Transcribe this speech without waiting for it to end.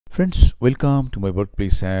Friends, welcome to my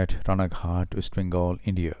workplace at Ranaghat, West Bengal,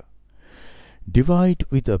 India. Divide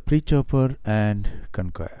with a Prechopper and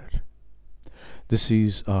conquer. This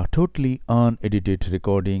is a totally unedited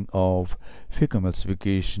recording of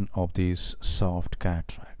phacoemulsification of this soft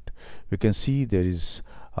cataract. We can see there is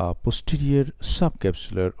a posterior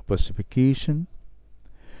subcapsular opacification,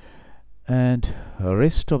 and the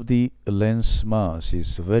rest of the lens mass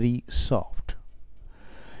is very soft.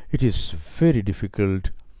 It is very difficult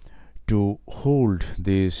to hold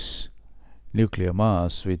this nuclear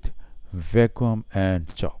mass with vacuum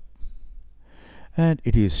and chop, and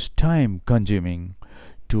it is time consuming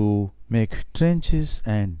to make trenches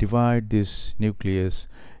and divide this nucleus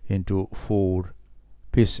into 4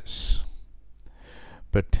 pieces.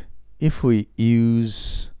 But if we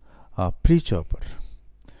use a Prechopper,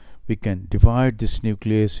 we can divide this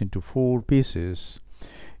nucleus into 4 pieces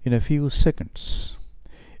in a few seconds.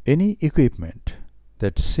 Any equipment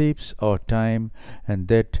that saves our time and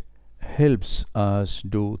that helps us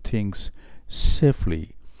do things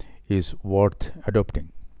safely is worth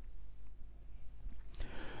adopting.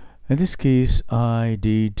 In this case, I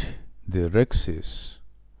did the rexis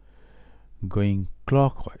going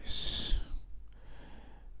clockwise,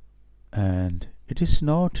 and it is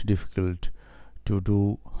not difficult to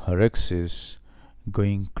do rexis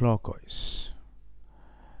going clockwise.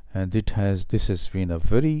 And this has been a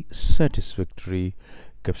very satisfactory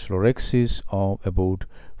capsulorhexis of about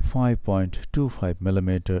 5.25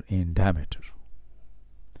 millimeter in diameter.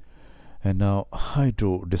 And now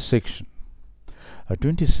hydrodissection. A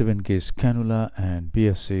 27 gauge cannula and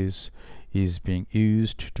BSS is being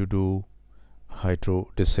used to do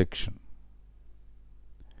hydrodissection.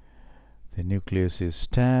 The nucleus is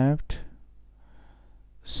stabbed,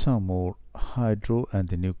 some more hydro, and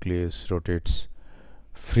the nucleus rotates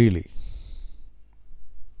freely.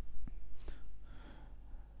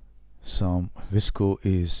 Some visco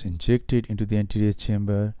is injected into the anterior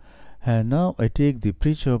chamber, and now I take the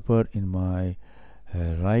Prechopper in my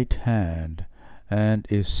right hand and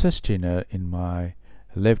a sustainer in my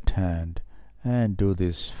left hand and do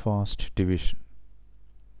this fast division,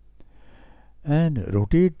 and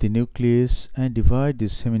rotate the nucleus and divide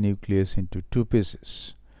this heminucleus into 2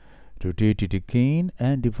 pieces. Rotate it again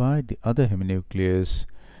and divide the other heminucleus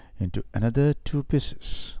into another 2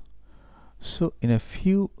 pieces. So in a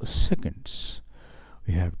few seconds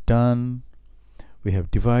we have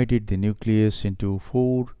divided the nucleus into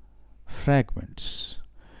 4 fragments,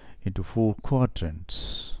 into 4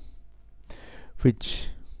 quadrants, which,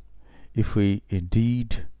 if we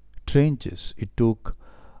did trenches, it took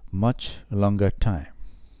much longer time,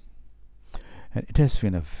 and it has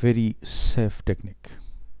been a very safe technique.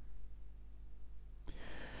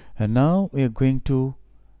 And now we are going to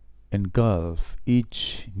engulf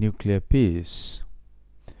each nuclear piece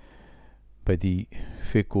by the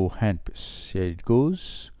phaco handpiece. Here it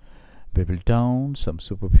goes. Bevel down, some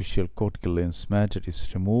superficial cortical lens matter is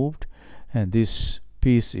removed, and this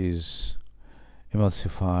piece is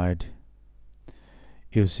emulsified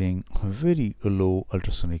using very low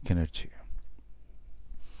ultrasonic energy.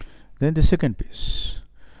 Then the second piece,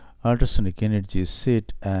 ultrasonic energy is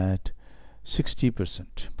set at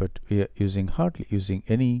 60%, but we are hardly using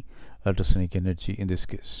any ultrasonic energy in this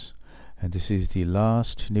case. And this is the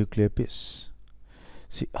last nuclear piece.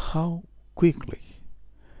 See how quickly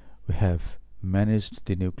we have managed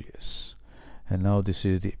the nucleus. And now this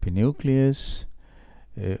is the epinucleus.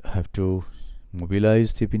 Have to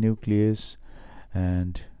mobilize the epinucleus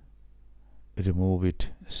and remove it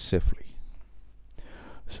safely.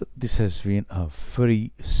 So this has been a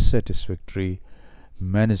very satisfactory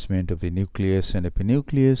management of the nucleus and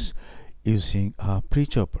epinucleus using a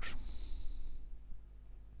Prechopper.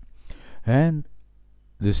 And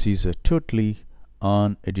this is a totally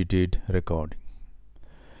unedited recording.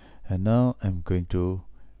 And now I'm going to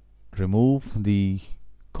remove the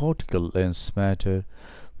cortical lens matter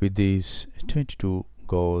with this 22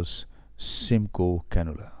 gauge Simcoe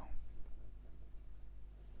cannula.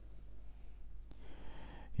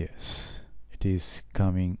 Yes, it is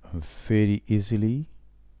coming very easily.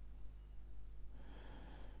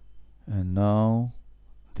 And now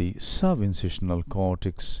the subincisional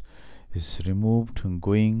cortex is removed and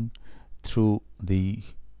going through the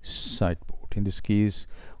sideport. In this case,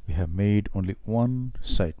 we have made only one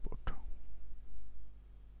sideport.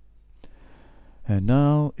 And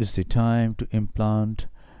now is the time to implant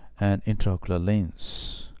an intraocular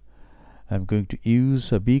lens. I'm going to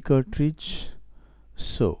use a B cartridge.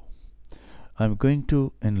 So I'm going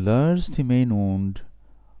to enlarge the main wound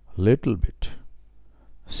a little bit,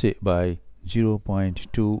 say by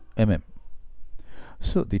 0.2 mm.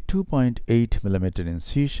 So the 2.8 millimeter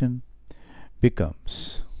incision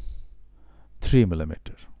becomes 3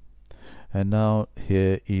 millimeter. And now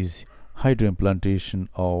here is hydroimplantation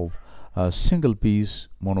of a single piece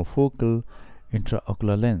monofocal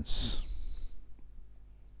intraocular lens.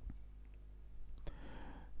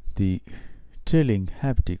 The trailing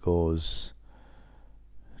haptic was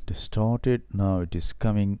distorted. Now it is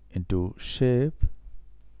coming into shape,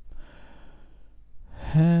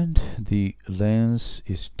 and the lens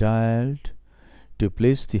is dialed to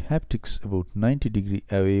place the haptics about 90 degrees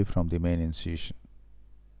away from the main incision.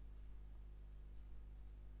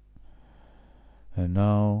 And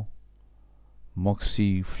now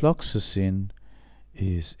moxifloxacin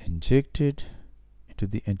is injected into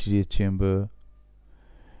the anterior chamber.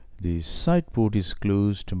 The side port is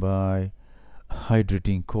closed by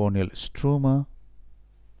hydrating corneal stroma,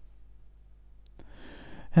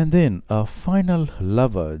 and then a final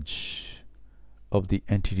lavage of the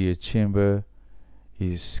anterior chamber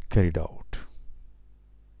is carried out.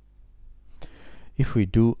 If we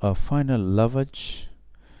do a final lavage,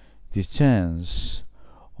 the chance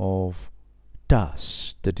of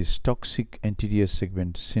TAS, that is toxic anterior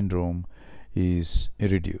segment syndrome, is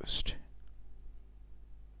reduced.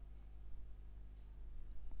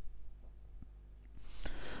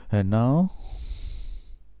 And now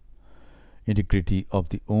integrity of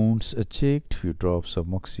the wounds are checked, few drops of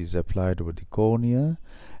moxie is applied over the cornea,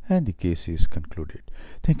 and the case is concluded.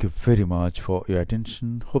 Thank you very much for your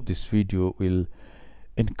attention. Hope this video will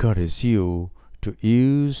encourage you to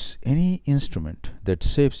use any instrument that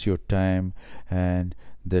saves your time and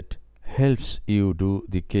that helps you do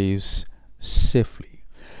the case safely.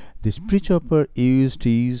 This Prechopper is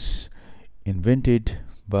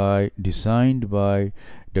designed by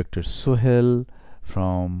Dr. Sohail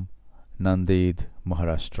from Nanded,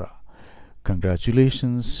 Maharashtra.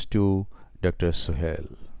 Congratulations to Dr. Sohail.